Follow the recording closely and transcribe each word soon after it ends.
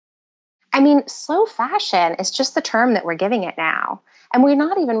I mean, slow fashion is just the term that we're giving it now. And we're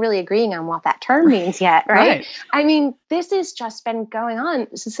not even really agreeing on what that term means yet, right? I mean, this has just been going on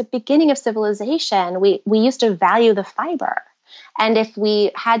since the beginning of civilization. We used to value the fiber. And if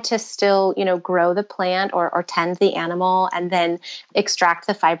we had to still, grow the plant or tend the animal and then extract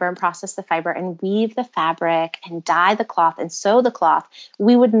the fiber and process the fiber and weave the fabric and dye the cloth and sew the cloth,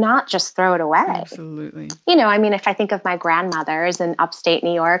 we would not just throw it away. Absolutely. If I think of my grandmothers in upstate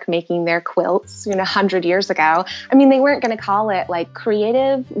New York making their quilts, 100 years ago, I mean, they weren't going to call it like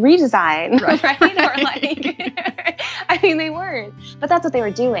creative redesign, right? Or like, I mean, they weren't, but that's what they were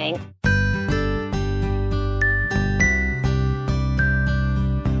doing.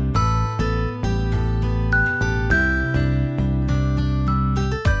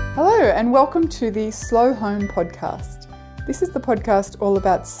 Hello and welcome to the Slow Home Podcast. This is the podcast all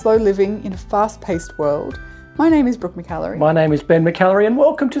about slow living in a fast-paced world. My name is Brooke McAlary. My name is Ben McAlary and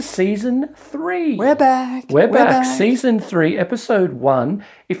welcome to Season 3. We're back. We're back. Season 3, Episode 1.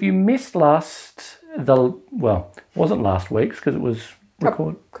 If you missed wasn't last week's because it was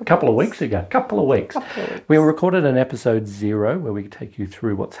recorded a couple of weeks ago. Couple of weeks. We recorded an Episode 0 where we take you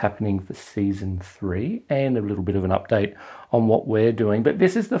through what's happening for Season 3 and a little bit of an update on what we're doing. But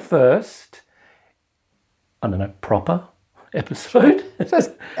this is the first, proper episode.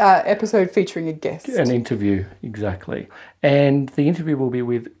 First episode featuring a guest. An interview, exactly. And the interview will be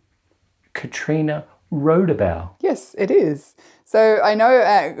with Katrina Rodabaugh. Yes, it is. So I know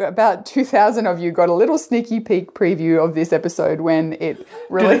about 2,000 of you got a little sneaky peek preview of this episode when it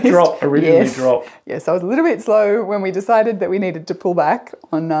released. Did it originally drop? Yes, I was a little bit slow when we decided that we needed to pull back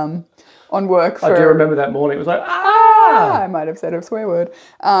on work. I do remember that morning. It was like, I might have said a swear word.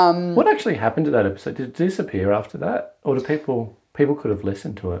 What actually happened to that episode? Did it disappear after that? Or do people could have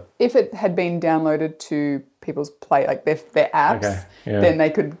listened to it? If it had been downloaded to people's play, like their apps, then they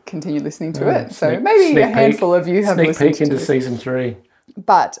could continue listening to it. So maybe a handful of you have listened to it. Sneak peek into Season 3.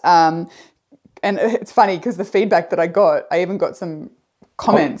 But, and it's funny because the feedback that I got, I even got some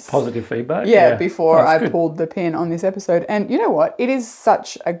comments. Positive feedback? Yeah, before I pulled the pin on this episode. And you know what? It is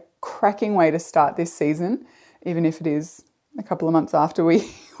such a cracking way to start this season, even if it is a couple of months after we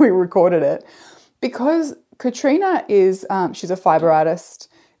recorded it, because Katrina is, she's a fibre artist.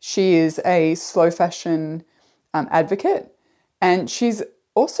 She is a slow fashion advocate, and she's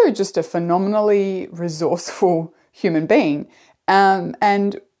also just a phenomenally resourceful human being.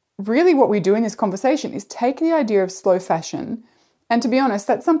 And really what we do in this conversation is take the idea of slow fashion, and to be honest,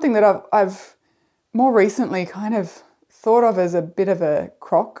 that's something that I've more recently kind of thought of as a bit of a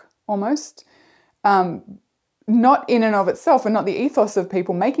crock almost. Not in and of itself and not the ethos of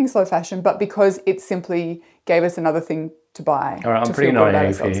people making slow fashion, but because it simply gave us another thing to buy. All right, I'm pretty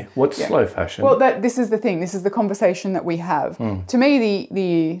naive here. What's slow fashion? Well, this is the thing. This is the conversation that we have. To me,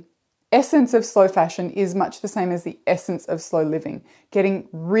 the essence of slow fashion is much the same as the essence of slow living. Getting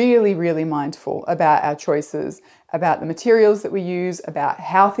really, really mindful about our choices, about the materials that we use, about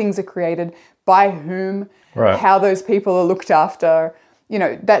how things are created, by whom, how those people are looked after.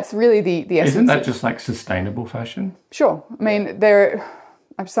 That's really the essence. Isn't that just like sustainable fashion? Sure. I mean,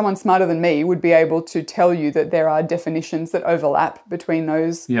 someone smarter than me would be able to tell you that there are definitions that overlap between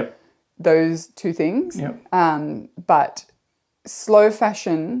those two things. Yep. But slow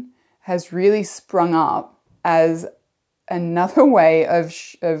fashion has really sprung up as another way of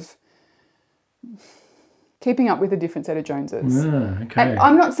keeping up with a different set of Joneses. Okay. And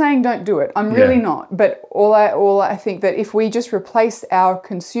I'm not saying don't do it. I'm really not. But all I think that if we just replace our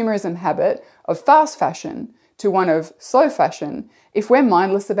consumerism habit of fast fashion to one of slow fashion, if we're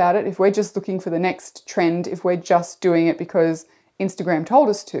mindless about it, if we're just looking for the next trend, if we're just doing it because Instagram told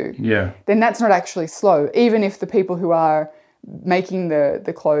us to, then that's not actually slow, even if the people who are making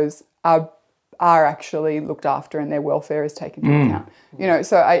the clothes are actually looked after and their welfare is taken into account.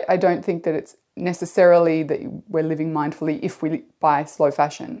 So I don't think that it's necessarily that we're living mindfully if we buy slow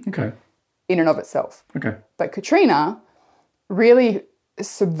fashion in and of itself. But Katrina really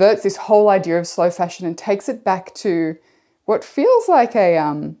subverts this whole idea of slow fashion and takes it back to what feels like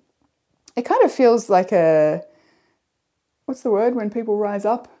it kind of feels like what's the word when people rise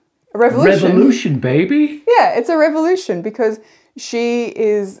up? A revolution. Revolution, baby. Yeah, it's a revolution because she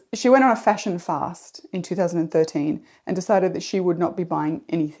went on a fashion fast in 2013 and decided that she would not be buying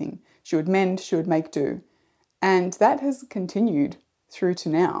anything. She would mend, she would make do. And that has continued through to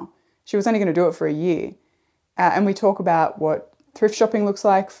now. She was only going to do it for a year. And we talk about what thrift shopping looks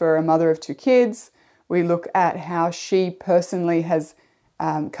like for a mother of 2 kids. We look at how she personally has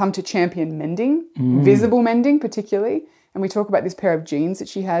come to champion mending, visible mending particularly. And we talk about this pair of jeans that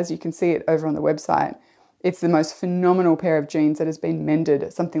she has. You can see it over on the website. It's the most phenomenal pair of jeans that has been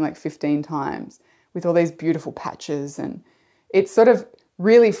mended something like 15 times with all these beautiful patches. And it's sort of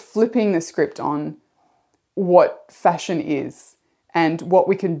really flipping the script on what fashion is and what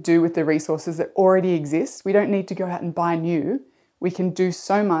we can do with the resources that already exist. We don't need to go out and buy new. We can do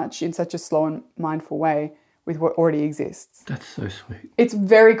so much in such a slow and mindful way with what already exists. That's so sweet. It's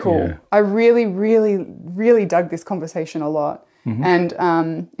very cool. Yeah. I really, really, really dug this conversation a lot. Mm-hmm.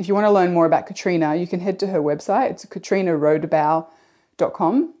 And if you want to learn more about Katrina, you can head to her website. It's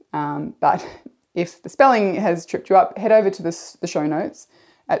katrinarodabaugh.com. But if the spelling has tripped you up, head over to the show notes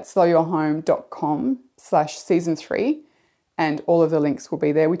at slowyourhome.com/season3, and all of the links will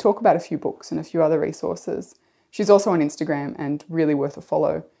be there. We talk about a few books and a few other resources. She's also on Instagram and really worth a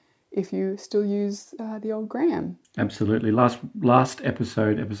follow if you still use the old gram. Absolutely. Last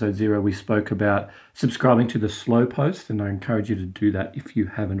episode 0, we spoke about subscribing to the Slow Post, and I encourage you to do that if you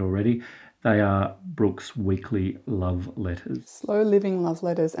haven't already. They are Brooke's weekly love letters. Slow living love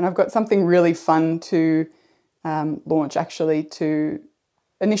letters. And I've got something really fun to launch, actually, to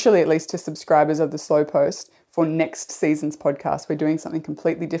initially at least to subscribers of the Slow Post for next season's podcast. We're doing something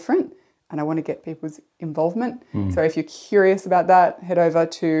completely different, and I want to get people's involvement. So if you're curious about that, head over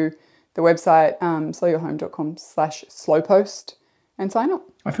to the website, slowyourhome.com/slowpost, and sign up.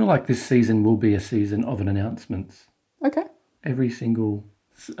 I feel like this season will be a season of announcements. Okay. Every single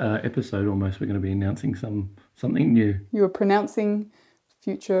episode almost we're going to be announcing something new. You are pronouncing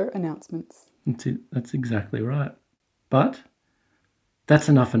future announcements. That's exactly right. But that's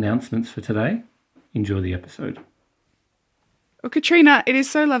enough announcements for today. Enjoy the episode. Well, Katrina, it is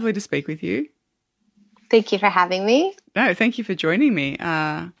so lovely to speak with you. Thank you for having me. No, thank you for joining me.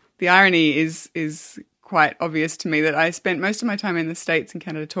 The irony is quite obvious to me that I spent most of my time in the States and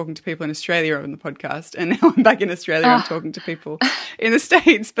Canada talking to people in Australia on the podcast, and now I'm back in Australia and talking to people in the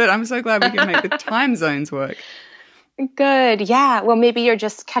States, but I'm so glad we can make the time zones work. Good. Yeah. Well, maybe you're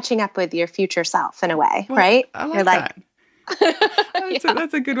just catching up with your future self in a way, right? I like you're that.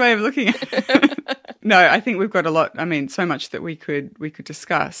 That's a good way of looking at it. No, I think we've got a lot, so much that we could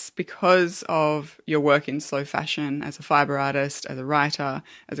discuss because of your work in slow fashion as a fibre artist, as a writer,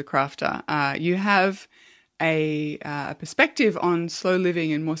 as a crafter. You have a perspective on slow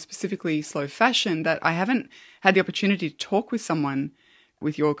living and more specifically slow fashion that I haven't had the opportunity to talk with someone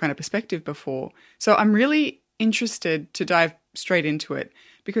with your kind of perspective before. So I'm really interested to dive straight into it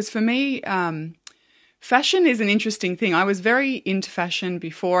because for me, fashion is an interesting thing. I was very into fashion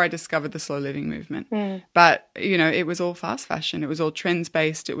before I discovered the slow living movement. But, it was all fast fashion. It was all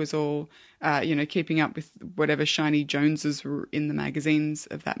trends-based. It was all, keeping up with whatever shiny Joneses were in the magazines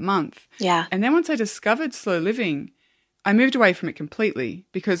of that month. Yeah. And then once I discovered slow living, I moved away from it completely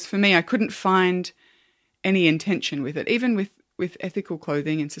because for me, I couldn't find any intention with it. Even with ethical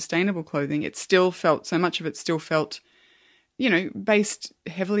clothing and sustainable clothing, it still felt, so much of it still felt, based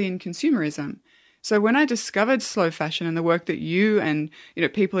heavily in consumerism. So when I discovered slow fashion and the work that you and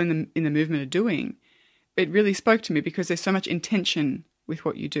people in the movement are doing, it really spoke to me because there's so much intention with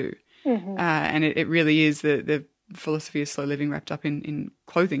what you do, and it really is the philosophy of slow living wrapped up in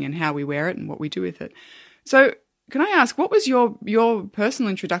clothing and how we wear it and what we do with it. So can I ask, what was your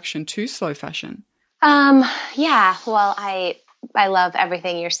personal introduction to slow fashion? Yeah. Well, I love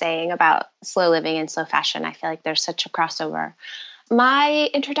everything you're saying about slow living and slow fashion. I feel like there's such a crossover. My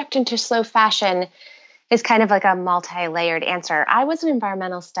introduction to slow fashion is kind of like a multi-layered answer. I was an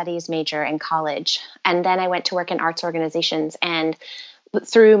environmental studies major in college, and then I went to work in arts organizations, and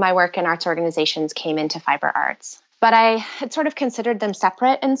through my work in arts organizations came into fiber arts. But I had sort of considered them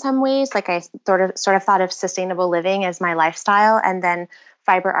separate in some ways. Like I sort of thought of sustainable living as my lifestyle, and then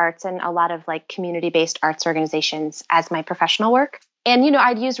fiber arts and a lot of like community-based arts organizations as my professional work. And,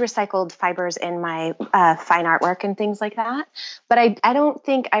 I'd use recycled fibers in my fine artwork and things like that. But I don't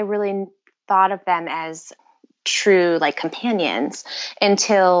think I really thought of them as true like companions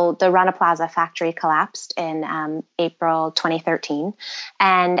until the Rana Plaza factory collapsed in April 2013.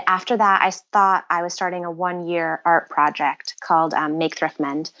 And after that, I thought I was starting a 1-year art project called Make Thrift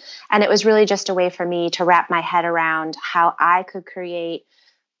Mend. And it was really just a way for me to wrap my head around how I could create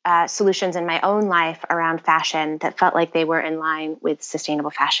solutions in my own life around fashion that felt like they were in line with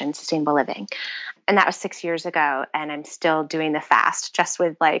sustainable fashion, sustainable living. And that was 6 years ago. And I'm still doing the fast, just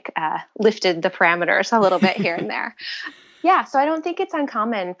with lifted the parameters a little bit here and there. Yeah. So I don't think it's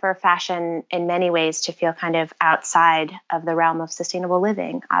uncommon for fashion in many ways to feel kind of outside of the realm of sustainable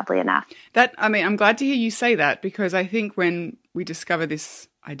living, oddly enough. I'm glad to hear you say that because I think when we discover this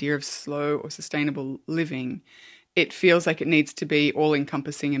idea of slow or sustainable living, it feels like it needs to be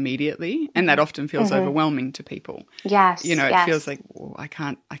all-encompassing immediately, and that often feels overwhelming to people. Yes, it feels like, well, I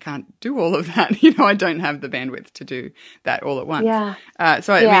can't do all of that. I don't have the bandwidth to do that all at once. Yeah.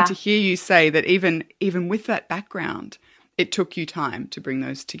 So I mean, to hear you say that even with that background, it took you time to bring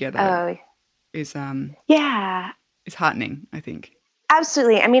those together is heartening, I think.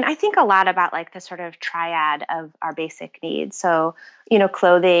 Absolutely. I mean, I think a lot about like the sort of triad of our basic needs. So,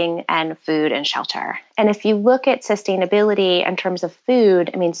 clothing and food and shelter. And if you look at sustainability in terms of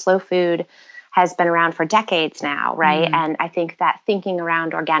food, I mean, slow food has been around for decades now, right? And I think that thinking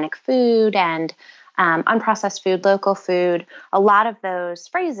around organic food and unprocessed food, local food, a lot of those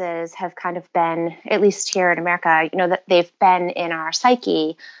phrases have kind of been, at least here in America, that they've been in our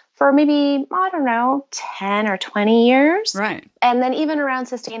psyche for maybe, 10 or 20 years. Right. And then even around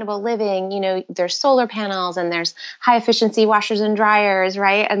sustainable living, there's solar panels and there's high efficiency washers and dryers,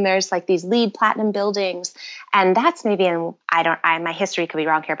 right? And there's like these LEED platinum buildings. And that's maybe my history could be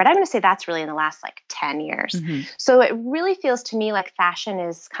wrong here, but I'm going to say that's really in the last like 10 years. So it really feels to me like fashion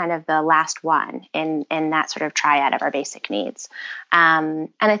is kind of the last one in that sort of triad of our basic needs. And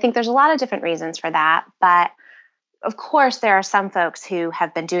I think there's a lot of different reasons for that, but of course, there are some folks who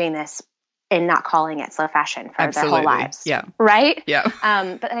have been doing this and not calling it slow fashion for their whole lives. Yeah. Right? Yeah.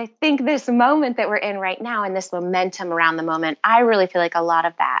 But I think this moment that we're in right now and this momentum around the moment, I really feel like a lot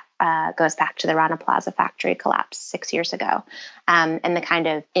of that goes back to the Rana Plaza factory collapse 6 years ago and the kind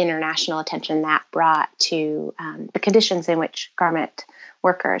of international attention that brought to the conditions in which garment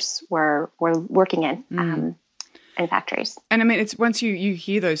workers were working in factories. And I mean, it's once you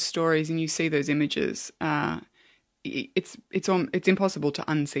hear those stories and you see those images, it's impossible to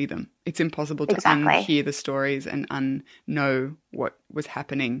unsee them. It's impossible to unhear the stories and unknow what was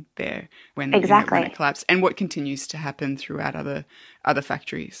happening there when it collapsed, and what continues to happen throughout other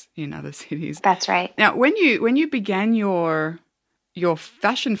factories in other cities. That's right. Now, when you began your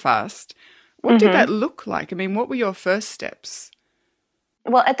fashion fast, what did that look like? I mean, what were your first steps?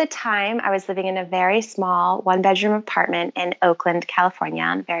 Well, at the time, I was living in a very small one-bedroom apartment in Oakland, California,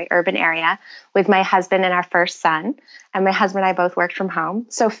 in a very urban area, with my husband and our first son. And my husband and I both worked from home.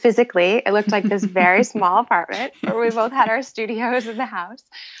 So physically, it looked like this very small apartment where we both had our studios in the house.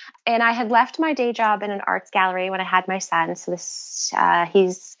 And I had left my day job in an arts gallery when I had my son. So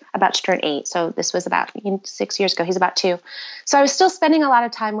he's about to turn 8. So this was about 6 years ago. He's about 2. So I was still spending a lot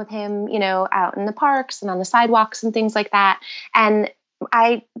of time with him, out in the parks and on the sidewalks and things like that. And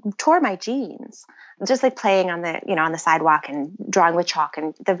I tore my jeans, just like playing on the sidewalk and drawing with chalk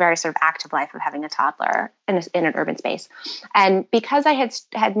and the very sort of active life of having a toddler in an urban space. And because I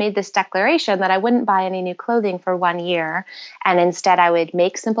had made this declaration that I wouldn't buy any new clothing for 1 year, and instead I would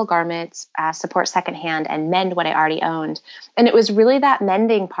make simple garments, support secondhand, and mend what I already owned. And it was really that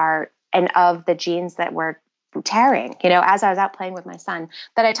mending part and of the jeans that were tearing, as I was out playing with my son,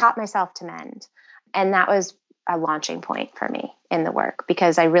 that I taught myself to mend. And that was a launching point for me in the work,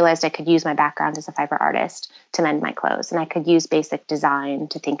 because I realized I could use my background as a fiber artist to mend my clothes, and I could use basic design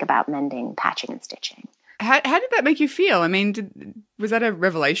to think about mending, patching, and stitching. How did that make you feel? I mean, was that a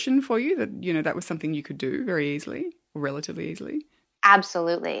revelation for you that, that was something you could do very easily or relatively easily?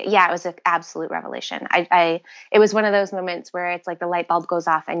 Absolutely. Yeah, it was an absolute revelation. It was one of those moments where it's like the light bulb goes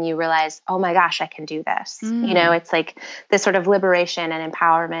off and you realize, oh my gosh, I can do this. It's like this sort of liberation and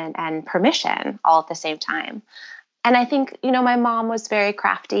empowerment and permission all at the same time. And I think, my mom was very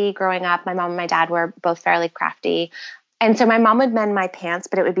crafty growing up. My mom and my dad were both fairly crafty. And so my mom would mend my pants,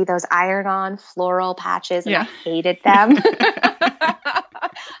 but it would be those iron-on floral patches, and I hated them.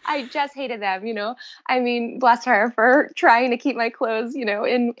 I just hated them, I mean, bless her for trying to keep my clothes,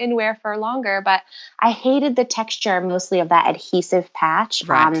 in wear for longer. But I hated the texture mostly of that adhesive patch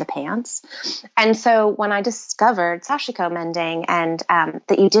on the pants. And so when I discovered sashiko mending and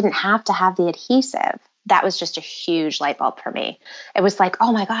that you didn't have to have the adhesive, that was just a huge light bulb for me. It was like,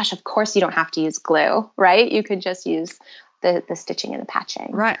 oh my gosh, of course you don't have to use glue, right? You could just use the stitching and the patching.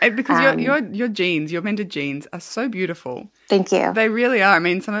 Right, because your jeans, your mended jeans are so beautiful. Thank you. They really are. I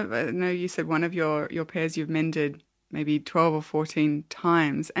mean, I know you said one of your pairs you've mended maybe 12 or 14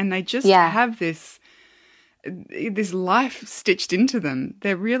 times, and they just have this life stitched into them.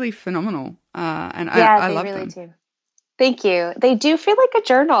 They're really phenomenal, and I love them. They really do. Thank you. They do feel like a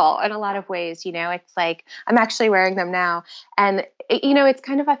journal in a lot of ways. It's like I'm actually wearing them now. And, it's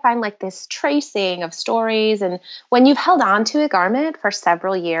kind of, I find like this tracing of stories. And when you've held on to a garment for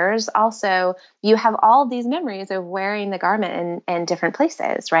several years, also, you have all these memories of wearing the garment in different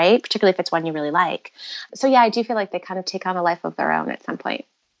places, right? Particularly if it's one you really like. So, yeah, I do feel like they kind of take on a life of their own at some point.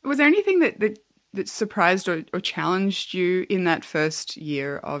 Was there anything that that surprised or challenged you in that first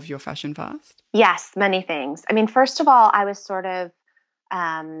year of your fashion fast? Yes, many things. I mean, first of all, I was sort of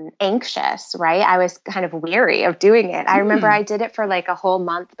anxious, right? I was kind of weary of doing it. I remember I did it for like a whole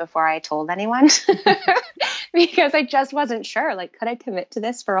month before I told anyone because I just wasn't sure, like, could I commit to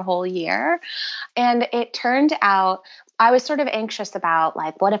this for a whole year? And it turned out I was sort of anxious about,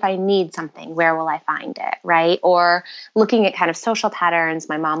 like, what if I need something? Where will I find it? Right. Or looking at kind of social patterns.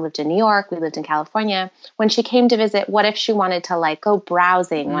 My mom lived in New York. We lived in California. When she came to visit, what if she wanted to like go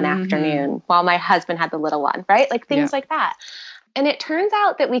browsing one afternoon while my husband had the little one? Right. Like things like that. And it turns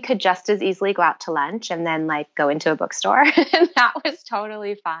out that we could just as easily go out to lunch and then like go into a bookstore. And that was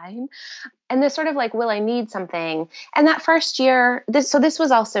totally fine. And this sort of like, will I need something? And that first year, this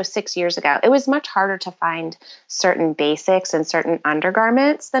was also 6 years ago. It was much harder to find certain basics and certain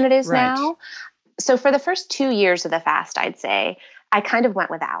undergarments than it is now. So for the first 2 years of the fast, I'd say, I kind of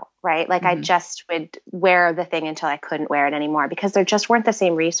went without, right? Like I just would wear the thing until I couldn't wear it anymore because there just weren't the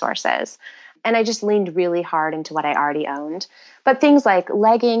same resources. And I just leaned really hard into what I already owned. But things like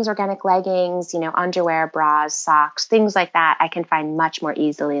leggings, organic leggings, underwear, bras, socks, things like that, I can find much more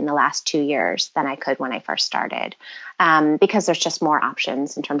easily in the last 2 years than I could when I first started, because there's just more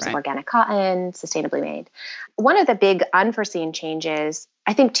options in terms of organic cotton, sustainably made. One of the big unforeseen changes,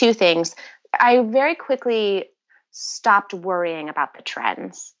 I think two things. I very quickly stopped worrying about the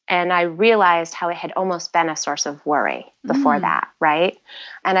trends. And I realized how it had almost been a source of worry before that, right?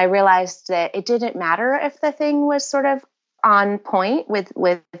 And I realized that it didn't matter if the thing was sort of on point with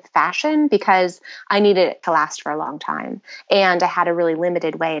fashion because I needed it to last for a long time. And I had a really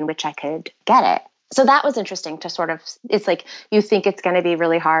limited way in which I could get it. So that was interesting to sort of, it's like you think it's going to be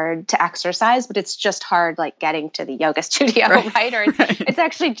really hard to exercise, but it's just hard like getting to the yoga studio, right? Or it's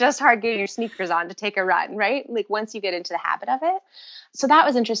actually just hard getting your sneakers on to take a run, right? Like once you get into the habit of it. So that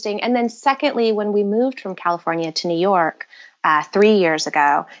was interesting. And then secondly, when we moved from California to New York 3 years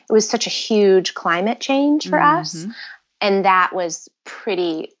ago, it was such a huge climate change for us. And that was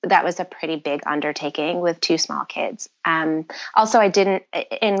a pretty big undertaking with two small kids. Also,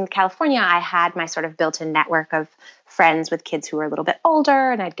 in California, I had my sort of built-in network of friends with kids who were a little bit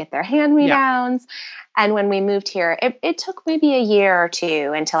older, and I'd get their hand-me-downs. And when we moved here, it took maybe a year or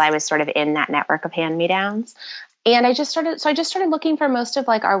two until I was sort of in that network of hand-me-downs. And I just started looking for most of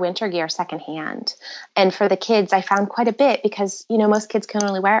like our winter gear secondhand. And for the kids, I found quite a bit because, most kids can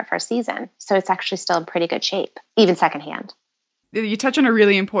only wear it for a season. So it's actually still in pretty good shape, even secondhand. You touch on a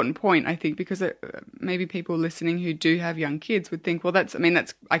really important point, I think, because maybe people listening who do have young kids would think, well,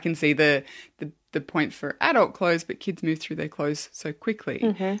 I can see the point for adult clothes, but kids move through their clothes so quickly.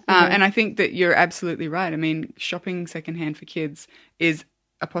 And I think that you're absolutely right. I mean, shopping secondhand for kids is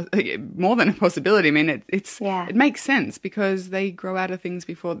more than a possibility. I mean, it makes sense because they grow out of things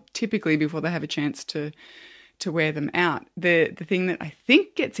typically before they have a chance to wear them out. The thing that I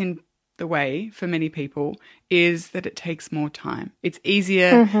think gets in the way for many people is that it takes more time. It's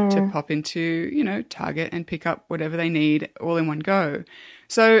easier to pop into, Target and pick up whatever they need all in one go.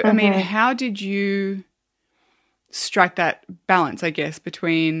 So, I mean, how did you strike that balance, I guess,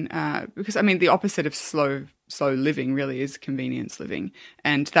 between, because I mean, the opposite of slow living really is convenience living.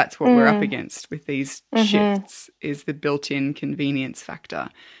 And that's what we're up against with these shifts is the built-in convenience factor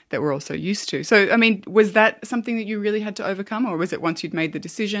that we're also used to. So, I mean, was that something that you really had to overcome, or was it once you'd made the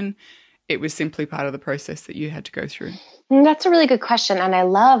decision, it was simply part of the process that you had to go through? That's a really good question. And I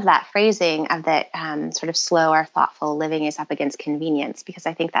love that phrasing of that sort of slow or thoughtful living is up against convenience, because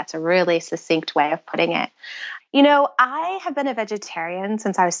I think that's a really succinct way of putting it. I have been a vegetarian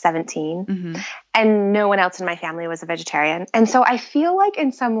since I was 17, and no one else in my family was a vegetarian. And so I feel like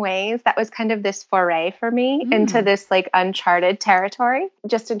in some ways that was kind of this foray for me into this like uncharted territory,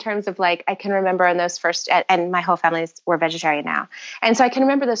 just in terms of like, I can remember in those first, and my whole family were vegetarian now. And so I can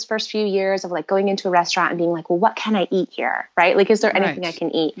remember those first few years of like going into a restaurant and being like, well, what can I eat here? Right? Like, is there anything I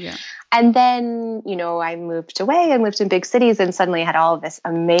can eat? Yeah. And then, I moved away and lived in big cities and suddenly had all of this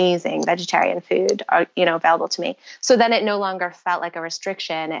amazing vegetarian food, available to me. So then it no longer felt like a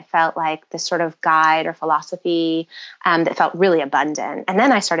restriction. It felt like this sort of guide or philosophy that felt really abundant. And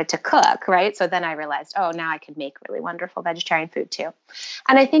then I started to cook, right? So then I realized, oh, now I can make really wonderful vegetarian food too.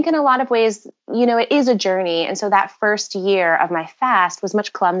 And I think in a lot of ways, it is a journey. And so that first year of my fast was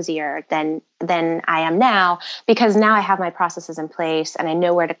much clumsier than I am now, because now I have my processes in place and I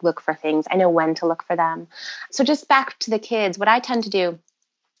know where to look for things. I know when to look for them. So just back to the kids, what I tend to do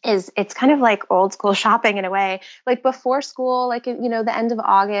it's kind of like old school shopping in a way. Like before school, like, you know, the end of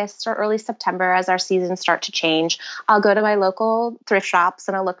August or early September, as our seasons start to change, I'll go to my local thrift shops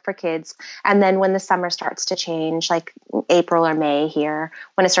and I'll look for kids. And then when the summer starts to change, like April or May here,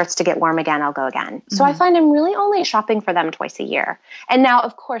 when it starts to get warm again, I'll go again. So I find I'm really only shopping for them twice a year. And now,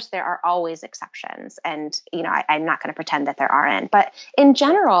 of course, there are always exceptions. And, you know, I'm not going to pretend that there aren't. But in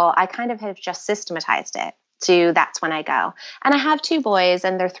general, I kind of have just systematized it to that's when I go. And I have 2 boys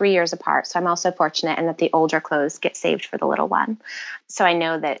and they're 3 years apart. So I'm also fortunate in that the older clothes get saved for the little one. So I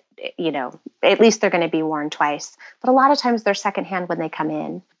know that, you know, at least they're going to be worn twice. But a lot of times they're secondhand when they come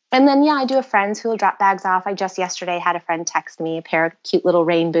in. And then, yeah, I do have friends who will drop bags off. I just yesterday had a friend text me a pair of cute little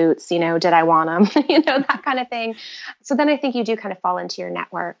rain boots, you know, did I want them? You know, that kind of thing. So then I think you do kind of fall into your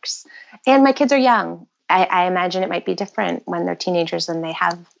networks. And my kids are young. I imagine it might be different when they're teenagers and they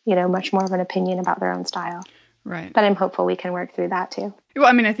have, you know, much more of an opinion about their own style. Right. But I'm hopeful we can work through that too. Well,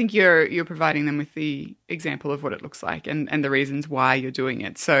 I mean, I think you're providing them with the example of what it looks like and the reasons why you're doing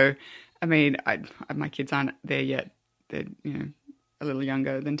it. So, I mean, my kids aren't there yet. They're, you know, a little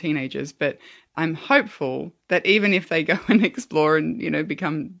younger than teenagers, but I'm hopeful that even if they go and explore and, you know,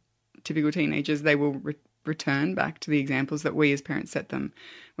 become typical teenagers, they will return back to the examples that we as parents set them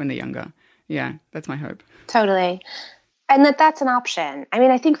when they're younger. Yeah, that's my hope. Totally. And that's an option. I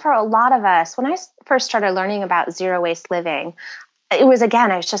mean, I think for a lot of us, when I first started learning about zero waste living, it was,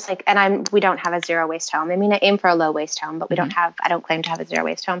 again, I was just like, and we don't have a zero waste home. I mean, I aim for a low waste home, but I don't claim to have a zero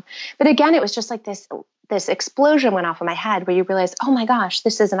waste home. But again, it was just like this explosion went off in my head where you realize, oh my gosh,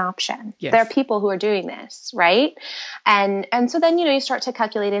 this is an option. Yes. There are people who are doing this, right? And so then, you know, you start to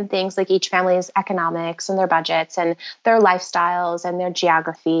calculate in things like each family's economics and their budgets and their lifestyles and their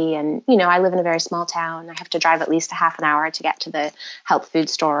geography. And, you know, I live in a very small town. I have to drive at least a half an hour to get to the health food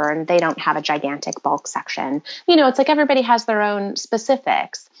store, and they don't have a gigantic bulk section. You know, it's like everybody has their own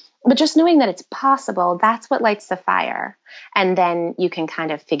specifics. But just knowing that it's possible, that's what lights the fire. And then you can kind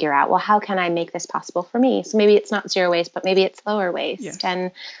of figure out, well, how can I make this possible for me? So maybe it's not zero waste, but maybe it's lower waste. Yes.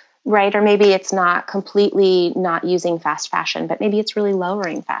 And right, or maybe it's not completely not using fast fashion, but maybe it's really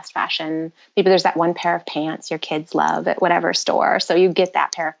lowering fast fashion. Maybe there's that one pair of pants your kids love at whatever store. So you get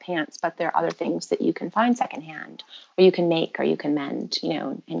that pair of pants, but there are other things that you can find secondhand, or you can make, or you can mend, you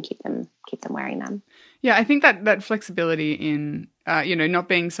know, and keep them wearing them. Yeah, I think that flexibility in, you know, not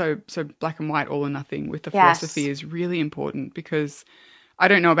being so black and white, all or nothing with the philosophy is really important, because I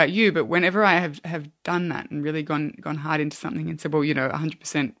don't know about you, but whenever I have done that and really gone hard into something and said, well, you know,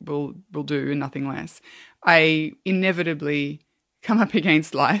 100% will do and nothing less, I inevitably come up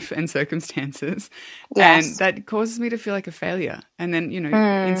against life and circumstances, and that causes me to feel like a failure. And then, you know,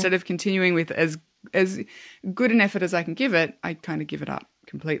 instead of continuing with as good an effort as I can give it, I kind of give it up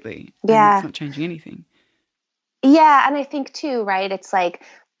completely. Yeah. And it's not changing anything. Yeah. And I think too, right, it's like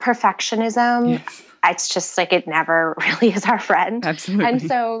perfectionism. Yes. It's just like it never really is our friend. Absolutely. And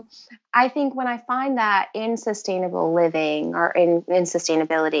so I think when I find that in sustainable living or in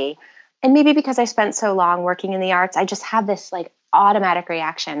sustainability, and maybe because I spent so long working in the arts, I just have this like automatic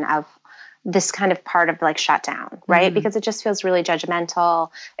reaction of this kind of part of like shutdown, right? Because it just feels really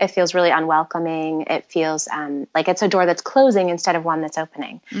judgmental. It feels really unwelcoming. It feels like it's a door that's closing instead of one that's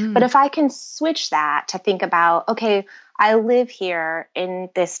opening. But if I can switch that to think about, okay, I live here in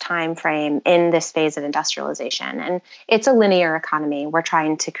this time frame, in this phase of industrialization, and it's a linear economy. We're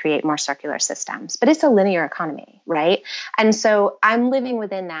trying to create more circular systems, but it's a linear economy, right? And so I'm living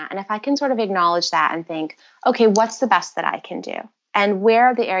within that. And if I can sort of acknowledge that and think, okay, what's the best that I can do? And where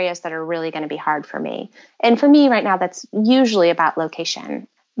are the areas that are really going to be hard for me? And for me right now, that's usually about location,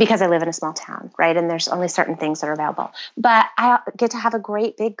 because I live in a small town, right? And there's only certain things that are available. But I get to have a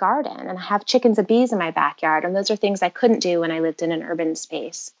great big garden, and I have chickens and bees in my backyard. And those are things I couldn't do when I lived in an urban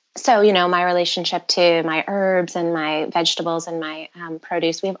space. So, you know, my relationship to my herbs and my vegetables and my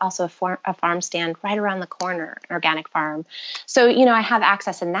produce, we have also a farm stand right around the corner, an organic farm. So, you know, I have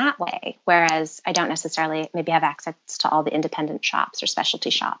access in that way, whereas I don't necessarily maybe have access to all the independent shops or specialty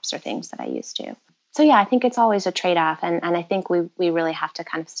shops or things that I used to. So, yeah, I think it's always a trade-off. And I think we really have to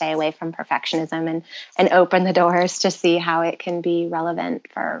kind of stay away from perfectionism and open the doors to see how it can be relevant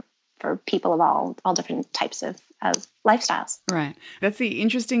for people of all different types of lifestyles. Right. That's the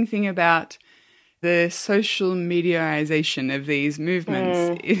interesting thing about the social mediaization of these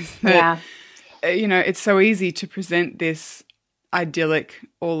movements is that, you know, it's so easy to present this idyllic,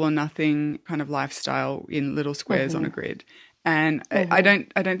 all or nothing kind of lifestyle in little squares on a grid. And I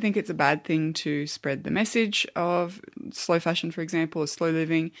don't think it's a bad thing to spread the message of slow fashion, for example, or slow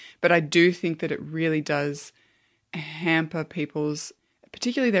living, but I do think that it really does hamper people's,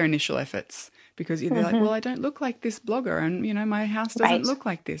 particularly their initial efforts, because they're like, well, I don't look like this blogger, and, you know, my house doesn't look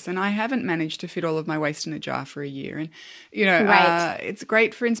like this, and I haven't managed to fit all of my waste in a jar for a year. And, you know, it's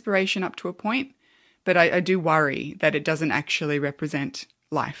great for inspiration up to a point, but I do worry that it doesn't actually represent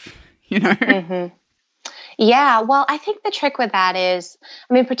life, you know? Yeah, well, I think the trick with that is,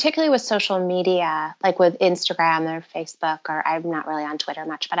 I mean, particularly with social media, like with Instagram or Facebook, or I'm not really on Twitter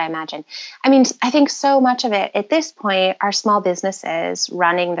much, but I imagine, I mean, I think so much of it at this point are small businesses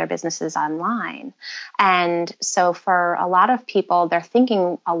running their businesses online. And so for a lot of people, they're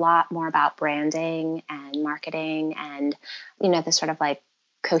thinking a lot more about branding and marketing and, you know, the sort of like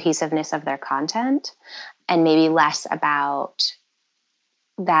cohesiveness of their content, and maybe less about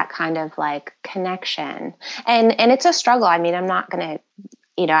that kind of like connection. And it's a struggle. I mean, I'm not going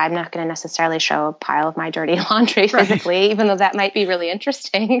to necessarily show a pile of my dirty laundry physically, even though that might be really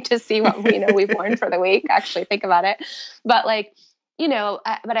interesting to see what we've worn for the week, actually think about it. But like, you know,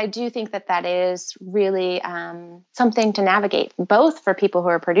 but I do think that is really something to navigate, both for people who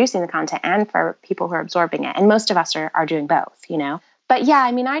are producing the content and for people who are absorbing it. And most of us are doing both, you know. But yeah,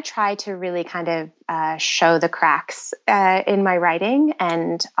 I mean, I try to really kind of show the cracks in my writing,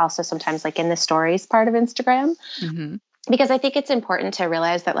 and also sometimes like in the stories part of Instagram, because I think it's important to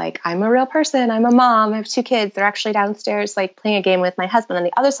realize that like I'm a real person. I'm a mom. I have 2 kids. They're actually downstairs like playing a game with my husband on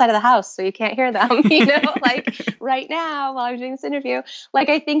the other side of the house, so you can't hear them. You know, like right now while I'm doing this interview. Like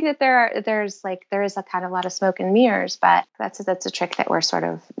I think that there is a kind of lot of smoke and mirrors, but that's a trick that we're sort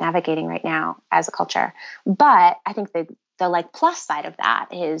of navigating right now as a culture. But I think the like plus side of that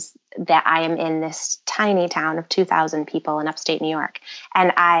is that I am in this tiny town of 2,000 people in upstate New York,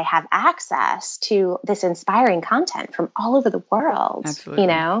 and I have access to this inspiring content from all over the world. Absolutely. You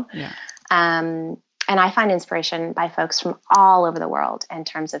know? Yeah. And I find inspiration by folks from all over the world in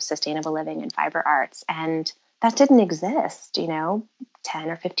terms of sustainable living and fiber arts. And that didn't exist, you know, 10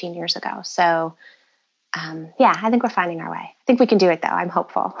 or 15 years ago. So yeah, I think we're finding our way. I think we can do it though. I'm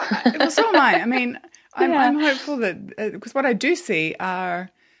hopeful. Well, so am I. I mean, I'm hopeful that, because what I do see are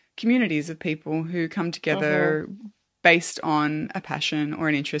communities of people who come together based on a passion or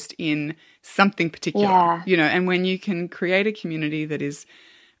an interest in something particular, you know, and when you can create a community that is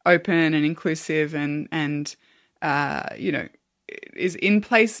open and inclusive and you know, is in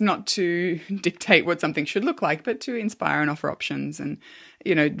place not to dictate what something should look like, but to inspire and offer options and,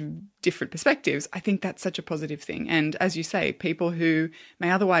 you know, different perspectives. I think that's such a positive thing. And as you say, people who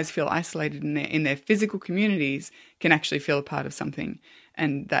may otherwise feel isolated in their physical communities can actually feel a part of something,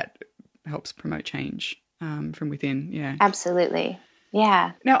 and that helps promote change from within. Yeah, absolutely.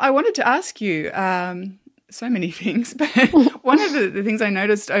 Yeah. Now, I wanted to ask you so many things, but one of the things I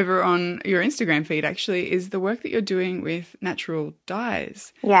noticed over on your Instagram feed actually is the work that you're doing with natural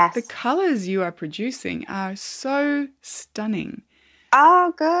dyes. Yes. The colors you are producing are so stunning.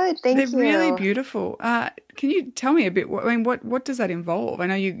 Oh, good. Thank you. They're really beautiful. Can you tell me a bit? I mean, what does that involve? I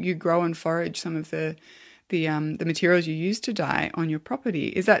know you grow and forage some of the materials you use to dye on your property.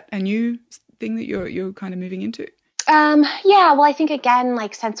 Is that a new thing that you're kind of moving into? Yeah, well, I think again,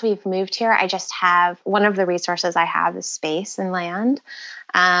 like since we've moved here, I just have one of the resources I have is space and land.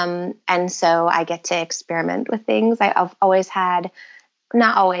 And so I get to experiment with things. I've always had,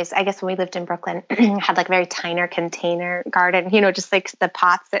 not always, I guess when we lived in Brooklyn, had like a very tiny container garden, you know, just like the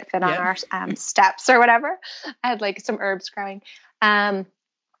pots that fit on our steps or whatever. I had like some herbs growing.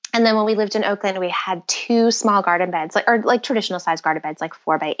 And then when we lived in Oakland, we had 2 small garden beds, like traditional size garden beds, like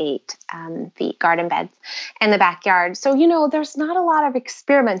 4x8 feet garden beds in the backyard. So, you know, there's not a lot of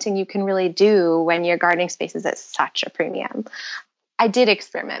experimenting you can really do when your gardening space is at such a premium. I did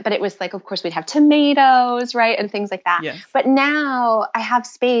experiment, but it was like, of course, we'd have tomatoes, right, and things like that. Yes. But now I have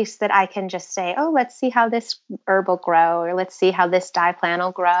space that I can just say, oh, let's see how this herb will grow, or let's see how this dye plant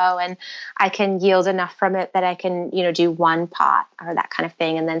will grow, and I can yield enough from it that I can, you know, do 1 pot or that kind of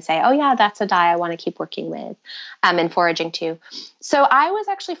thing, and then say, oh yeah, that's a dye I want to keep working with, and foraging too. So I was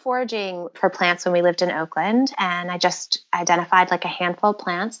actually foraging for plants when we lived in Oakland, and I just identified like a handful of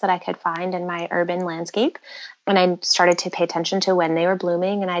plants that I could find in my urban landscape. And I started to pay attention to when they were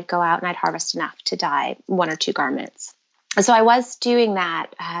blooming, and I'd go out and I'd harvest enough to dye 1 or 2 garments. And so I was doing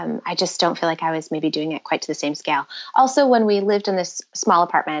that. I just don't feel like I was maybe doing it quite to the same scale. Also, when we lived in this small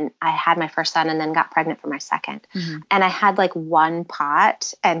apartment, I had my first son and then got pregnant for my second. Mm-hmm. And I had like 1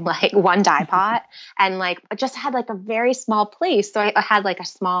 pot and like 1 dye pot and like I just had like a very small place. So I had like a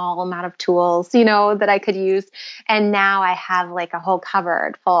small amount of tools, you know, that I could use. And now I have like a whole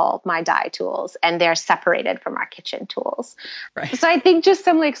cupboard full of my dye tools, and they're separated from our kitchen tools. Right. So I think just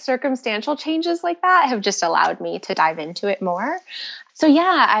some like circumstantial changes like that have just allowed me to dive into it more. So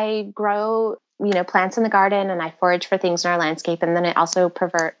yeah, I grow, you know, plants in the garden, and I forage for things in our landscape. And then I also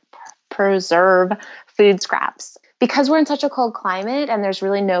preserve food scraps. Because we're in such a cold climate and there's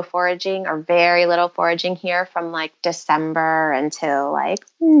really no foraging or very little foraging here from like December until like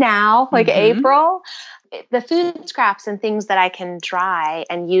now, like April, the food scraps and things that I can dry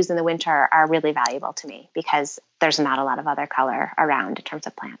and use in the winter are really valuable to me because there's not a lot of other color around in terms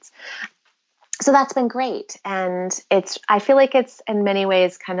of plants. So that's been great. And I feel like it's in many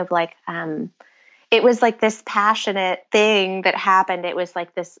ways kind of like, it was like this passionate thing that happened. It was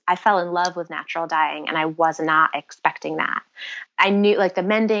like this, I fell in love with natural dyeing and I was not expecting that. I knew like the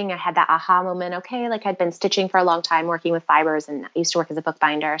mending, I had that aha moment. Okay. Like I'd been stitching for a long time, working with fibers, and I used to work as a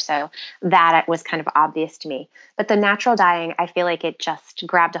bookbinder. So that was kind of obvious to me, but the natural dyeing, I feel like it just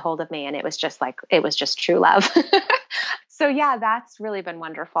grabbed a hold of me and it was just true love. So yeah, that's really been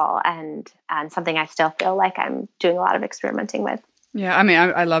wonderful and something I still feel like I'm doing a lot of experimenting with. Yeah, I mean,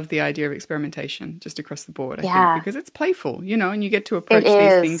 I love the idea of experimentation just across the board, I think, because it's playful, and you get to approach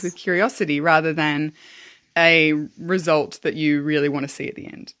these things with curiosity rather than a result that you really want to see at the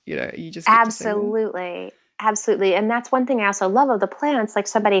end. You just get Absolutely. Absolutely. And that's one thing I also love of the plants, like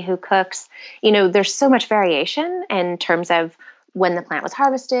somebody who cooks, there's so much variation in terms of when the plant was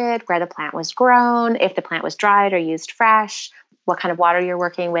harvested, where the plant was grown, if the plant was dried or used fresh, what kind of water you're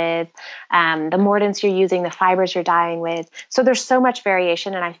working with, the mordants you're using, the fibers you're dyeing with. So there's so much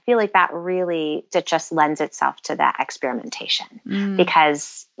variation. And I feel like that just lends itself to that experimentation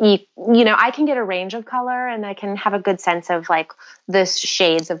because, I can get a range of color and I can have a good sense of like the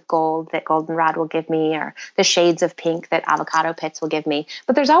shades of gold that goldenrod will give me or the shades of pink that avocado pits will give me.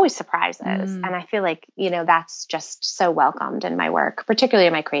 But there's always surprises. And I feel like, that's just so welcomed in my work, particularly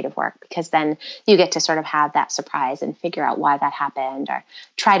in my creative work, because then you get to sort of have that surprise and figure out why that happened or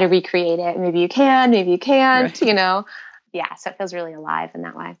try to recreate it. Maybe you can, maybe you can't, Yeah, so it feels really alive in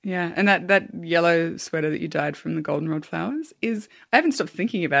that way. Yeah, and that yellow sweater that you dyed from the goldenrod flowers I haven't stopped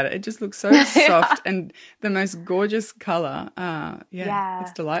thinking about it. It just looks so soft and the most gorgeous color.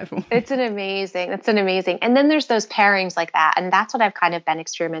 It's delightful. It's an amazing. And then there's those pairings like that, and that's what I've kind of been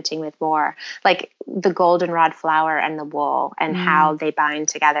experimenting with more, like the goldenrod flower and the wool and how they bind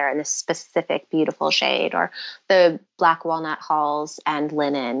together in this specific beautiful shade, or the black walnut hulls and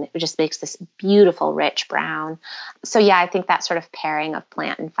linen. It just makes this beautiful, rich brown. So yeah, I think that sort of pairing of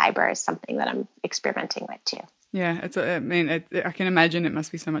plant and fiber is something that I'm experimenting with too. Yeah, I can imagine it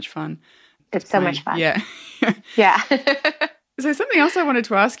must be so much fun. It's so much fun. Yeah. Yeah. So something else I wanted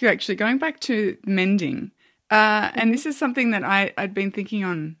to ask you, actually, going back to mending, and this is something that I'd been thinking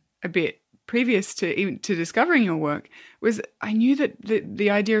on a bit previous to discovering your work, was I knew that the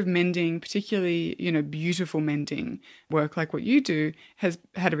idea of mending, particularly, beautiful mending work like what you do, has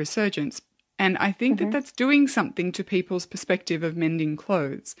had a resurgence. And I think that that's doing something to people's perspective of mending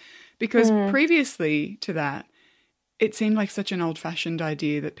clothes, because previously to that, it seemed like such an old-fashioned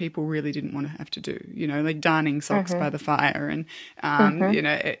idea that people really didn't want to have to do, like darning socks by the fire. And,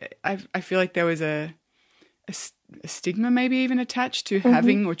 I feel like there was a stigma maybe even attached to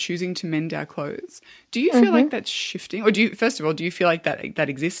having or choosing to mend our clothes. Do you feel like that's shifting? Or first of all, do you feel like that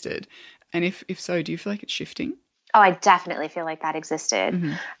existed? And if so, do you feel like it's shifting? Oh, I definitely feel like that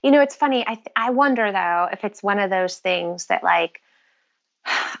existed. It's funny. I wonder, though, if it's one of those things that, like,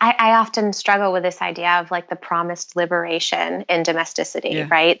 I often struggle with this idea of, like, the promised liberation in domesticity,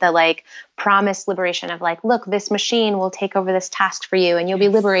 right? The, like, promised liberation of, like, look, this machine will take over this task for you and you'll be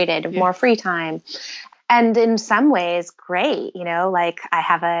liberated of more free time. And in some ways, great, like I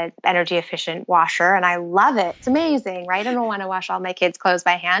have an energy efficient washer and I love it. It's amazing, right? I don't want to wash all my kids' clothes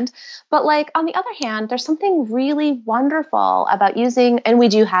by hand. But like, on the other hand, there's something really wonderful about using, and we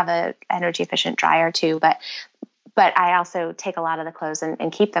do have an energy efficient dryer too, but I also take a lot of the clothes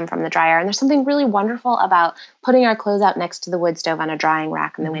and keep them from the dryer. And there's something really wonderful about putting our clothes out next to the wood stove on a drying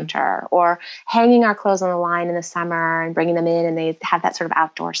rack in the winter, or hanging our clothes on the line in the summer and bringing them in, and they have that sort of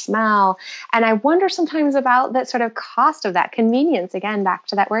outdoor smell. And I wonder sometimes about that sort of cost of that convenience, again, back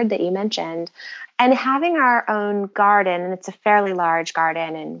to that word that you mentioned. And having our own garden, and it's a fairly large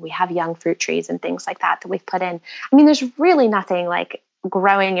garden, and we have young fruit trees and things like that we've put in. I mean, there's really nothing like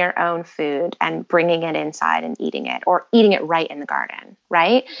growing your own food and bringing it inside and eating it, or eating it right in the garden,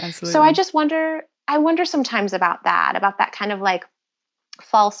 right? Absolutely. So I wonder sometimes about that kind of like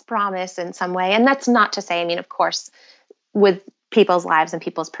false promise in some way. And that's not to say, I mean, of course, with people's lives and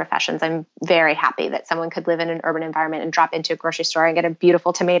people's professions, I'm very happy that someone could live in an urban environment and drop into a grocery store and get a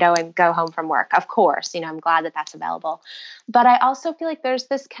beautiful tomato and go home from work. Of course, I'm glad that that's available. But I also feel like there's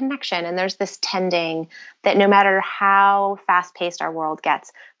this connection and there's this tending that no matter how fast-paced our world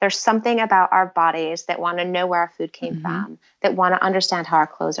gets, There's something about our bodies that want to know where our food came from, that want to understand how our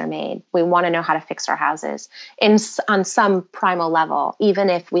clothes are made. We want to know how to fix our houses on some primal level. Even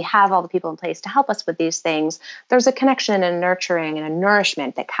if we have all the people in place to help us with these things, there's a connection and a nurturing and a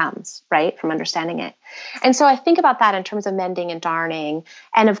nourishment that comes, right, from understanding it. And so I think about that in terms of mending and darning.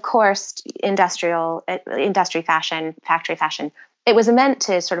 And of course, industry fashion, factory fashion, it was meant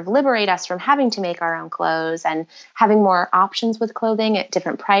to sort of liberate us from having to make our own clothes and having more options with clothing at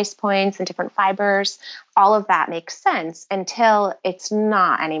different price points and different fibers. All of that makes sense until it's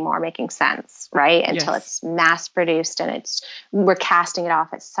not anymore making sense, right? Until it's mass produced and we're casting it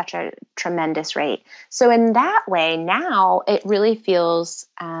off at such a tremendous rate. So in that way, now it really feels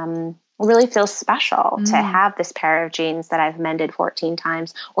special to have this pair of jeans that I've mended 14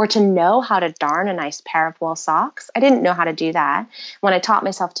 times, or to know how to darn a nice pair of wool socks. I didn't know how to do that. When I taught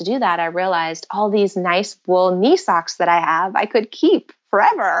myself to do that, I realized all these nice wool knee socks that I have, I could keep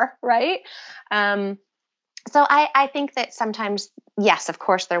forever, right? So I think that sometimes, yes, of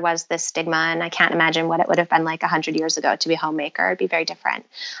course, there was this stigma, and I can't imagine what it would have been like 100 years ago to be a homemaker. It'd be very different.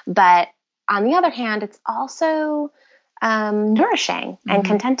 But on the other hand, it's also nourishing and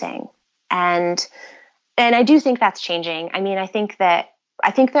contenting. And I do think that's changing. I mean, I think that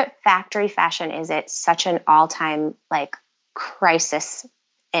factory fashion is at such an all-time like crisis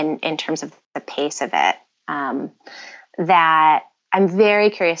in terms of the pace of it, that I'm very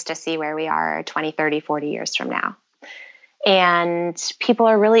curious to see where we are 20, 30, 40 years from now. And people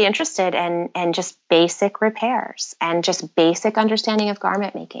are really interested in just basic repairs and just basic understanding of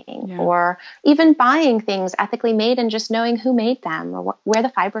garment making, or even buying things ethically made and just knowing who made them or where the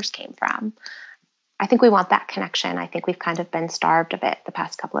fibers came from. I think we want that connection. I think we've kind of been starved of it the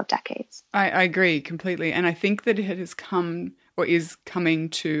past couple of decades. I agree completely. And I think that it has come or is coming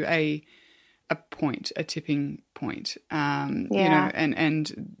to a tipping point, you know,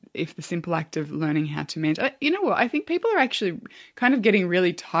 and if the simple act of learning how to mend, you know what, I think people are actually kind of getting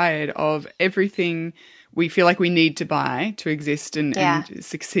really tired of everything we feel like we need to buy to exist and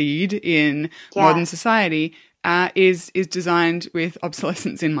succeed in modern society, is designed with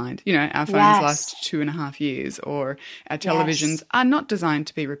obsolescence in mind. You know, our phones last 2.5 years, or our televisions are not designed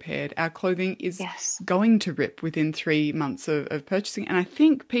to be repaired. Our clothing is going to rip within 3 months of purchasing. And I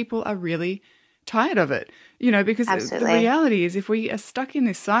think people are really tired of it, you know, because the reality is if we are stuck in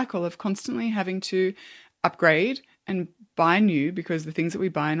this cycle of constantly having to upgrade and buy new because the things that we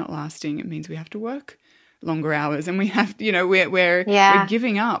buy are not lasting, it means we have to work longer hours, and we have, you know, we're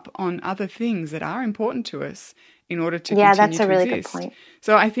giving up on other things that are important to us in order to continue that's a to really exist. Good point.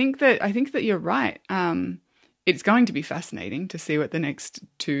 So I think that you're right. It's going to be fascinating to see what the next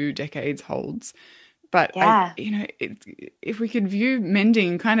 2 decades holds. But, if we could view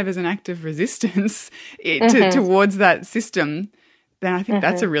mending kind of as an act of resistance towards that system, then I think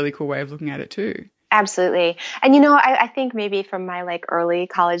that's a really cool way of looking at it too. Absolutely. And, you know, I think maybe from my like early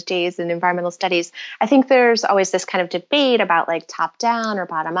college days in environmental studies, I think there's always this kind of debate about like top down or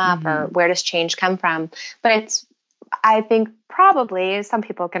bottom up, or where does change come from? But I think probably some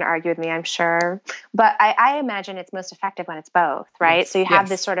people can argue with me, I'm sure, but I imagine it's most effective when it's both, right? Yes, so you have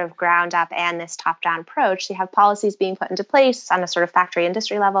this sort of ground up and this top down approach. So you have policies being put into place on a sort of factory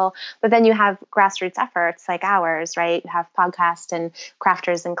industry level, but then you have grassroots efforts like ours, right? You have podcasts and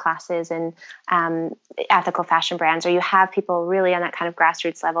crafters and classes and ethical fashion brands, or you have people really on that kind of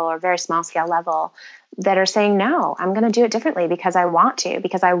grassroots level or very small scale level that are saying, no, I'm going to do it differently because I want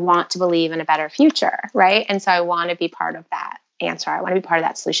to believe in a better future, right? And so I want to be part of that answer. I want to be part of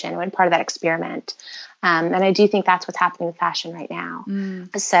that solution. I want to be part of that experiment. And I do think that's what's happening with fashion right now.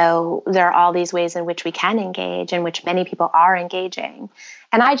 So there are all these ways in which we can engage, in which many people are engaging.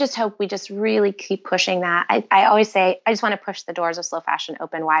 And I just hope we just really keep pushing that. I always say, I just want to push the doors of slow fashion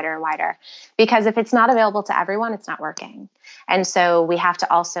open wider and wider, because if it's not available to everyone, it's not working. And so we have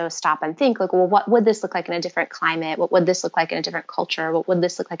to also stop and think, like, well, what would this look like in a different climate? What would this look like in a different culture? What would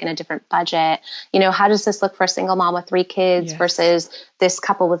this look like in a different budget? You know, how does this look for a single mom with 3 kids versus this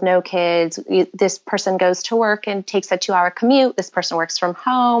couple with no kids? This person goes to work and takes a 2-hour commute. This person works from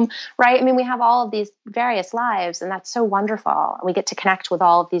home, right? I mean, we have all of these various lives, and that's so wonderful. We get to connect with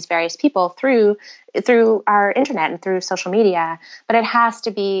all of these various people through our internet and through social media, but it has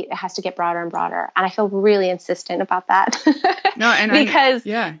to get broader and broader. And I feel really insistent about that. Because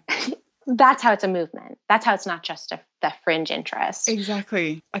that's how it's a movement. That's how it's not just the fringe interest.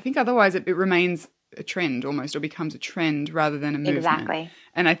 Exactly. I think otherwise it remains a trend almost, or becomes a trend rather than a movement. Exactly.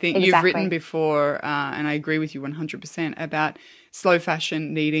 And I think you've written before, and I agree with you 100%, about slow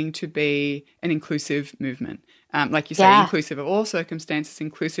fashion needing to be an inclusive movement. Like you say, inclusive of all circumstances,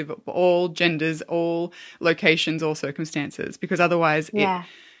 inclusive of all genders, all locations, all circumstances, because otherwise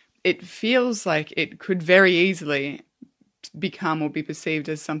it feels like it could very easily become or be perceived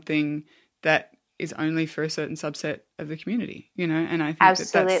as something that is only for a certain subset of the community, and I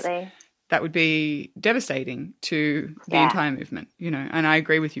think that would be devastating to the entire movement, and I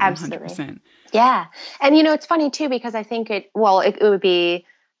agree with you 100%. Yeah. And, it's funny too, because I think it would be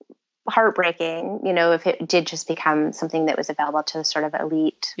heartbreaking, if it did just become something that was available to the sort of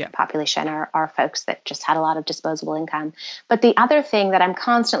elite population or folks that just had a lot of disposable income. But the other thing that I'm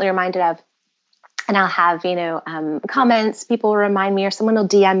constantly reminded of, and I'll have, comments, people will remind me or someone will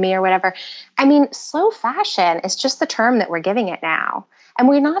DM me or whatever. I mean, slow fashion is just the term that we're giving it now. And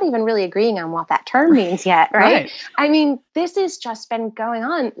we're not even really agreeing on what that term means yet, right? I mean, this has just been going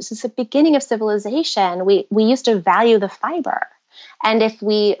on since the beginning of civilization. We used to value the fiber. And if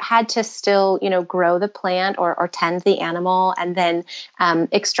we had to still, grow the plant or tend the animal and then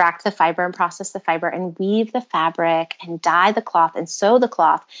extract the fiber and process the fiber and weave the fabric and dye the cloth and sew the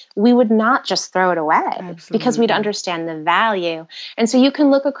cloth, we would not just throw it away because we'd understand the value. And so you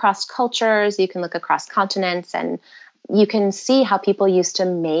can look across cultures, you can look across continents, and you can see how people used to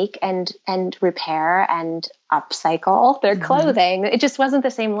make and repair and upcycle their clothing. It just wasn't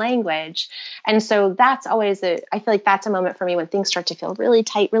the same language. And so that's always I feel like that's a moment for me when things start to feel really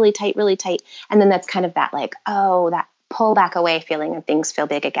tight, really tight, really tight. And then that's kind of that that pull back away feeling and things feel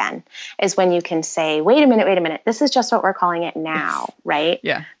big again is when you can say, wait a minute. This is just what we're calling it now, right?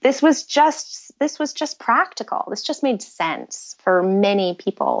 Yeah. This was just practical. This just made sense for many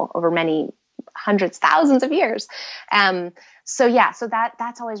people over many hundreds, thousands of years. So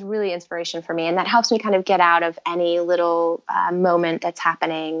that's always really inspiration for me. And that helps me kind of get out of any little moment that's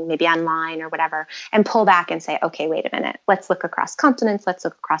happening, maybe online or whatever, and pull back and say, okay, wait a minute, let's look across continents. Let's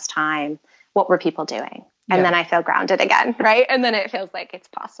look across time. What were people doing? And then I feel grounded again, right? And then it feels like it's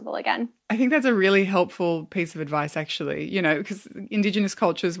possible again. I think that's a really helpful piece of advice, actually, because Indigenous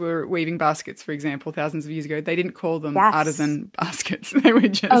cultures were weaving baskets, for example, thousands of years ago. They didn't call them artisan baskets. They were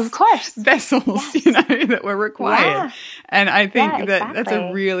just vessels, that were required. Yeah. And I think that's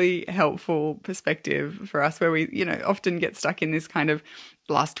a really helpful perspective for us where we, often get stuck in this kind of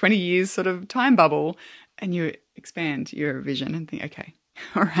last 20 years sort of time bubble, and you expand your vision and think, okay,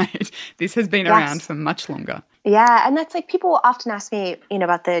 all right, this has been around for much longer. Yeah, and that's people often ask me,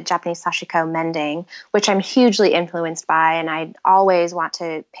 about the Japanese sashiko mending, which I'm hugely influenced by, and I always want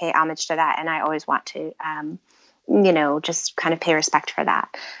to pay homage to that, and I always want to, just kind of pay respect for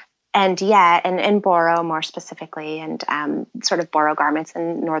that. And and Boro more specifically, and sort of Boro garments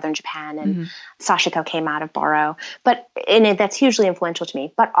in northern Japan, and sashiko came out of Boro. But that's hugely influential to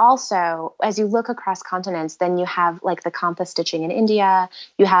me. But also, as you look across continents, then you have the kantha stitching in India,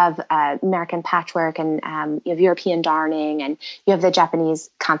 you have American patchwork, and you have European darning, and you have the Japanese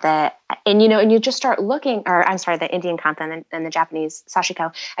kantha, and and you just start looking, the Indian kantha and the Japanese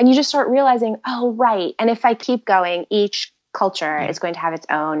sashiko, and you just start realizing, oh right, and if I keep going, each culture is going to have its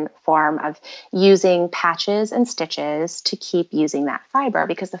own form of using patches and stitches to keep using that fiber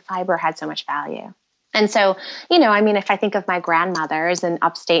because the fiber had so much value. And so, if I think of my grandmothers in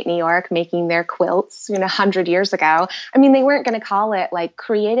upstate New York making their quilts, 100 years ago, they weren't going to call it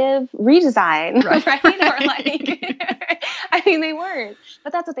creative redesign, right? Or they weren't,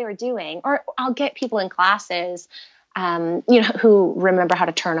 but that's what they were doing. Or I'll get people in classes who remember how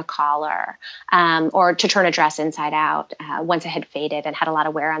to turn a collar or to turn a dress inside out once it had faded and had a lot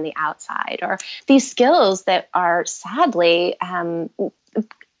of wear on the outside, or these skills that are sadly,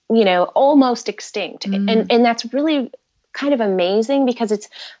 almost extinct. And that's really kind of amazing because it's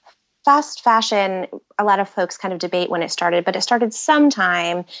fast fashion. A lot of folks kind of debate when it started, but it started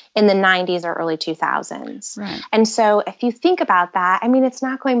sometime in the 90s or early 2000s. Right. And so if you think about that, it's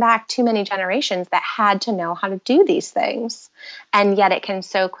not going back too many generations that had to know how to do these things. And yet it can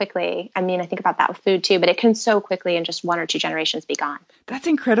so quickly, I think about that with food too, but it can so quickly in just one or two generations be gone. That's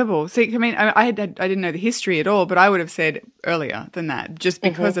incredible. See, I didn't know the history at all, but I would have said earlier than that, just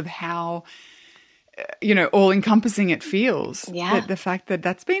because of how all-encompassing it feels. Yeah. The fact that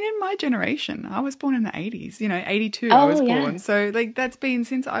that's been in my generation. I was born in the 80s, 82 I was born. So that's been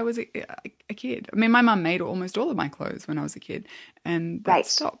since I was a kid. My mum made almost all of my clothes when I was a kid, and that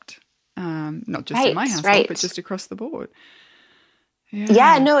stopped. Not just in my household, but just across the board.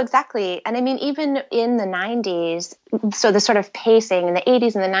 Yeah, no, exactly. And even in the 90s, so the sort of pacing in the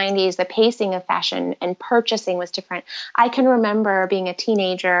 80s and the 90s, the pacing of fashion and purchasing was different. I can remember being a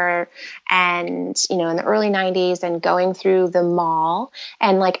teenager and, in the early 90s and going through the mall.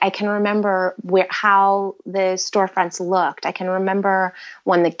 And I can remember how the storefronts looked. I can remember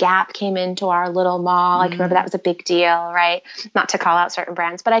when the Gap came into our little mall. I can remember that was a big deal, right? Not to call out certain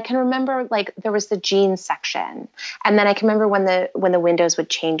brands, but I can remember there was the jeans section. And then I can remember when the windows would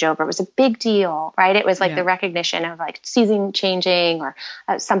change over. It was a big deal, right? It was like the recognition of like season changing or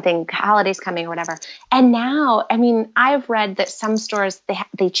something, holidays coming or whatever. And now, I mean, I've read that some stores,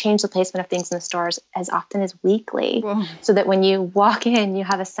 they change the placement of things in the stores as often as weekly. Whoa. So that when you walk in, you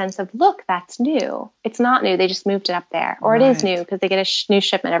have a sense of, look, that's new. It's not new. They just moved it up there. Or it is new because they get a new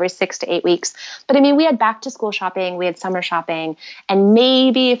shipment every 6 to 8 weeks. But I mean, we had back to school shopping, we had summer shopping, and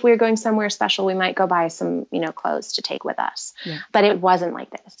maybe if we were going somewhere special, we might go buy some, clothes to take with us. Yeah. But it wasn't like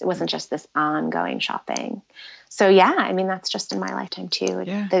this. It wasn't just this ongoing shopping. So yeah, I mean, that's just in my lifetime too.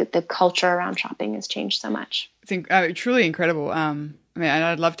 Yeah. The culture around shopping has changed so much. It's truly incredible. I mean,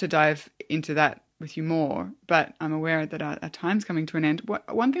 I'd love to dive into that with you more, but I'm aware that our time's coming to an end.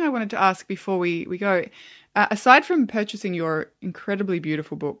 One thing I wanted to ask before we go, aside from purchasing your incredibly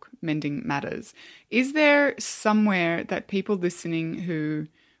beautiful book, Mending Matters, is there somewhere that people listening who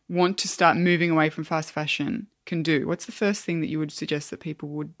want to start moving away from fast fashion can do? What's the first thing that you would suggest that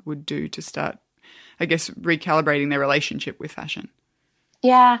people would do to start, I guess, recalibrating their relationship with fashion?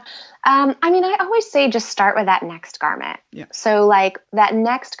 Yeah. I mean, I always say just start with that next garment. Yeah. So like that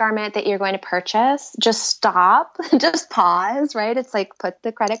next garment that you're going to purchase, just stop, just pause, right? It's like put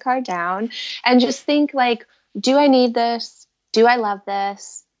the credit card down and just think like, do I need this? Do I love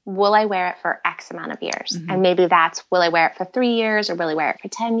this? Will I wear it for X amount of years? Mm-hmm. And maybe that's, will I wear it for 3 years or will I wear it for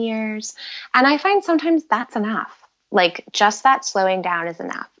 10 years? And I find sometimes that's enough. Like just that slowing down is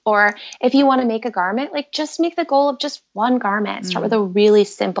enough. Or if you want to make a garment, like just make the goal of just one garment. Start with a really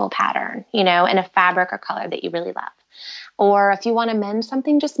simple pattern, in a fabric or color that you really love. Or if you want to mend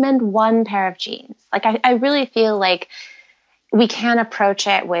something, just mend one pair of jeans. Like I really feel like we can approach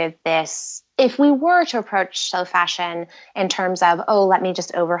it with this. If we were to approach slow fashion in terms of, let me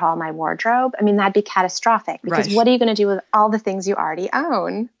just overhaul my wardrobe, I mean, that'd be catastrophic because what are you going to do with all the things you already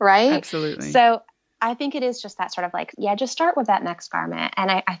own, right? Absolutely. So I think it is just that sort of like, just start with that next garment. And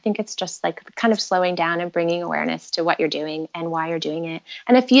I think it's just like kind of slowing down and bringing awareness to what you're doing and why you're doing it.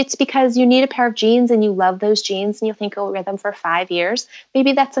 And if it's because you need a pair of jeans and you love those jeans and you think you'll wear them for 5 years,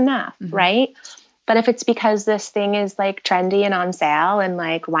 maybe that's enough, right? But if it's because this thing is like trendy and on sale and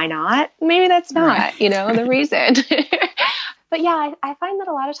like, why not? Maybe that's not, the reason. But yeah, I find that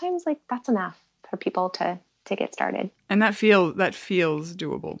a lot of times like that's enough for people to get started. And that feels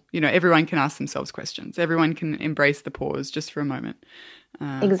doable. Everyone can ask themselves questions. Everyone can embrace the pause just for a moment.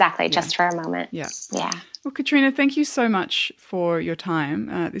 Exactly, just for a moment. Yeah. Yeah. Well, Katrina, thank you so much for your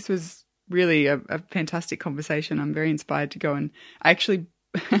time. This was really a fantastic conversation. I'm very inspired to go, and I actually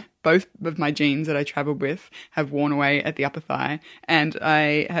both of my jeans that I traveled with have worn away at the upper thigh, and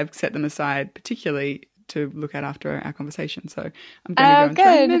I have set them aside particularly to look at after our conversation. So I'm going to go and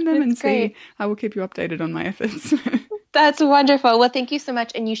try and mend them and see. I will keep you updated on my efforts. That's wonderful. Well, thank you so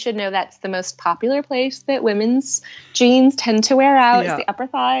much. And you should know that's the most popular place that women's jeans tend to wear out is the upper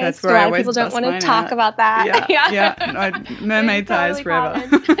thighs. That's where a lot of people don't want to talk about that. Mermaid thighs forever.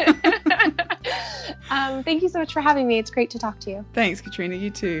 Thank you so much for having me. It's great to talk to you. Thanks, Katrina. You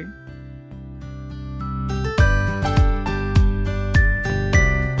too.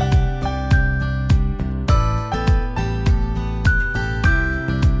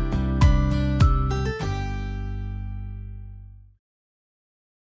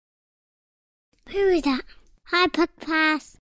 Who is that? Hi, podcast.